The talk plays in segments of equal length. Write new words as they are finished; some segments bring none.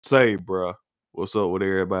Say, bruh, what's up with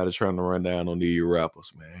everybody trying to run down on these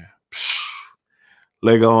rappers, man?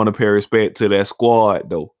 Let go on and pay respect to that squad,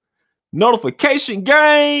 though. Notification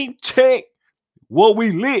gang, check. What we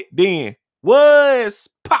lit then? What's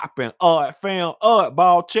popping?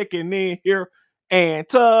 Oddball checking in here. And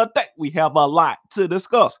today we have a lot to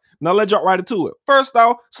discuss. Now let's jump right into it. First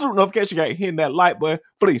off, salute notification gang, hitting that like button.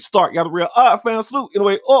 Please start. Got a real Odd fan salute.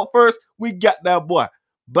 Anyway, up first, we got that boy.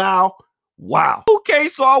 Bow. Wow. Okay,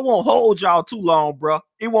 so I won't hold y'all too long, bro.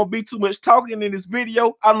 It won't be too much talking in this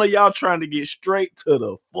video. I know y'all trying to get straight to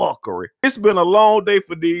the fuckery. It's been a long day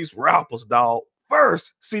for these rappers, dog.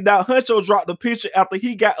 First, see that Huncho dropped the picture after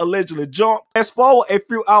he got allegedly jumped. Fast forward a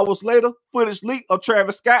few hours later, footage leaked of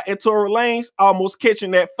Travis Scott and Tory Lanez almost catching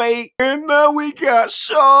that fade. And now we got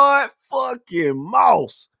Short fucking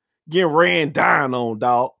Moss getting ran down on,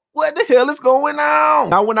 dog. What the hell is going on?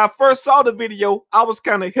 Now, when I first saw the video, I was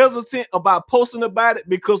kind of hesitant about posting about it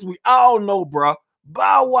because we all know, bro,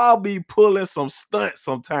 Bow Wow be pulling some stunts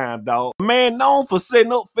sometime, dog. Man known for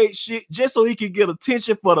setting up fake shit just so he could get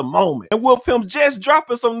attention for the moment. And with him just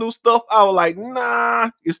dropping some new stuff, I was like, nah,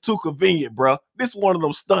 it's too convenient, bro. This one of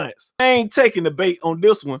them stunts. I ain't taking the bait on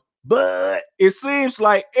this one, but it seems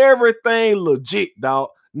like everything legit, dog.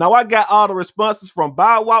 Now, I got all the responses from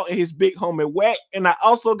Bow Wow and his big homie Wack, and I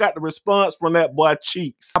also got the response from that boy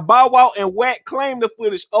Cheeks. Now, Bow Wow and Wack claimed the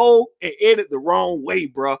footage old and edited the wrong way,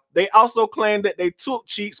 bro. They also claimed that they took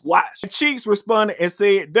Cheeks' watch. And Cheeks responded and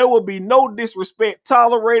said there will be no disrespect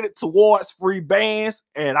tolerated towards free bands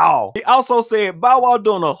at all. He also said Bow Wow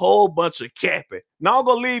doing a whole bunch of capping. Now, I'm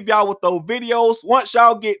gonna leave y'all with those videos. Once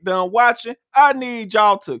y'all get done watching, I need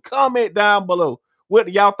y'all to comment down below. What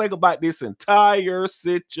do y'all think about this entire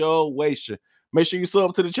situation? Make sure you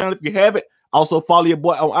sub to the channel if you haven't. Also, follow your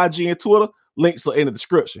boy on IG and Twitter. Links are in the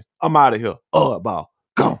description. I'm out of here. Oddball.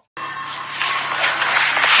 Go.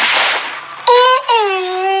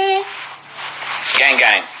 Gang,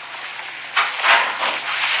 gang.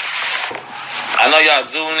 I know y'all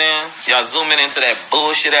zooming in. Y'all zooming into that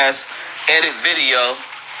bullshit ass edit video.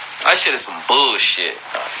 That shit is some bullshit.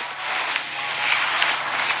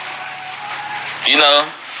 You know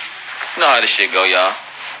how this shit go, y'all.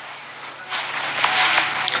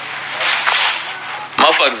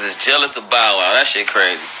 Motherfuckers is jealous of Bow Wow. That shit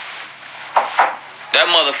crazy. That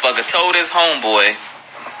motherfucker told his homeboy,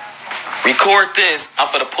 record this, I'm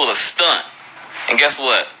finna pull a stunt. And guess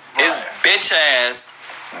what? His bitch ass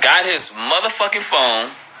got his motherfucking phone,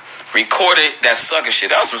 recorded that sucker shit.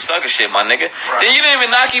 That was some sucker shit, my nigga. Right. Then you didn't even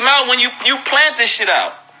knock him out when you planned this shit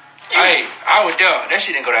out. Hey, I was there. That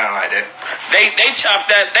shit didn't go down like that. They chopped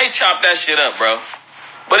that shit up, bro.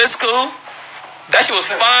 But it's cool. That shit was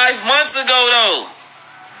 5 months ago though.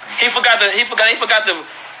 He forgot to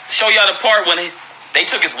show y'all the part when they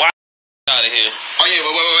took his wife out of here. Oh yeah,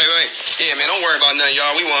 wait. Yeah, man, don't worry about nothing,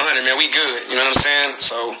 y'all. We 100, man. We good. You know what I'm saying?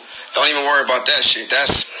 So don't even worry about that shit.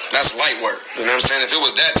 That's light work. You know what I'm saying? If it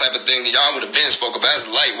was that type of thing, then y'all would have been spoke about. That's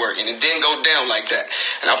light work, and it didn't go down like that.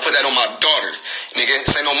 And I'll put that on my daughter, nigga.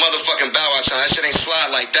 This ain't no motherfucking Bow Wow channel. That shit ain't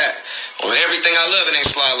slide like that. On everything I love, it ain't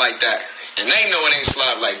slide like that. And they know it ain't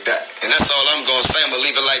slide like that. And that's all I'm gonna say. I'm gonna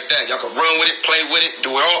leave it like that. Y'all can run with it, play with it,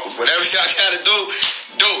 do it all. Whatever y'all gotta do it.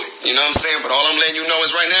 You know what I'm saying? But all I'm letting you know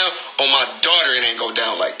is right now, on my daughter, it ain't go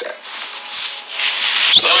down like that.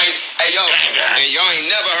 So, hey, y'all ain't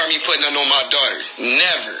never heard me put nothing on my daughter.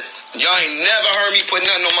 Never. Y'all ain't never heard me put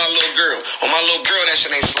nothing on my little girl. On my little girl, that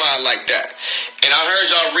shit ain't slide like that. And I heard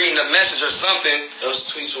y'all reading a message or something. Those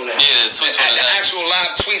tweets when it happened. Yeah, the tweets when it happened. The actual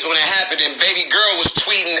live tweets when it happened, and baby girl was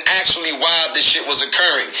tweeting actually while this shit was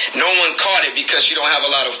occurring. No one caught it because she don't have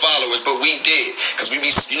a lot of followers, but we did. Because we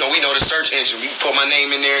know the search engine. We put my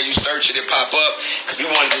name in there, you search it, it pop up. Because we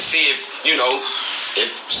wanted to see if, if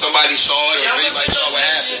somebody saw it or if anybody saw what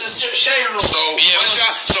happened. So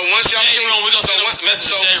once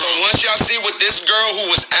y'all see what this girl who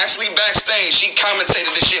was actually backstage, she commentated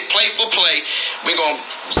the shit play for play. We gonna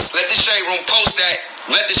let the Shade Room post that.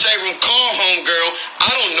 Let the Shade Room call home girl. I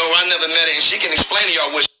don't know. I never met her, and she can explain to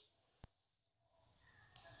y'all what.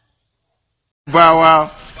 Bow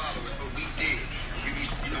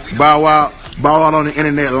Wow on the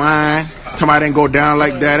internet line. Somebody didn't go down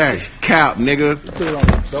like that. That's cap, nigga. Put it on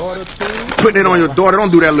your daughter too. Putting it on your daughter.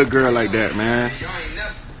 Don't do that little girl like that, man.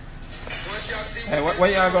 Hey, what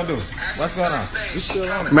y'all gonna do? What's going on? We still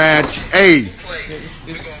on it. Man, hey.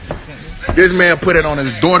 This man put it on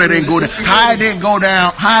his daughter. Didn't go down. How it didn't go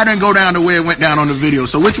down? How it didn't go down the way it went down on the video?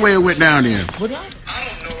 So which way it went down then?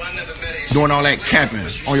 Doing all that capping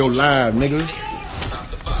on your live, nigga.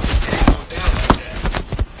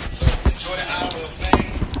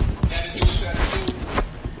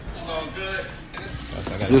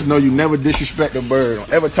 Just know you never disrespect a bird.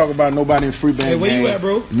 Don't ever talk about nobody in free band. Hey, where you at,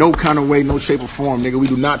 bro? No kind of way, no shape or form, nigga. We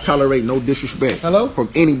do not tolerate no disrespect. Hello? From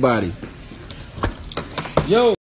anybody. Yo.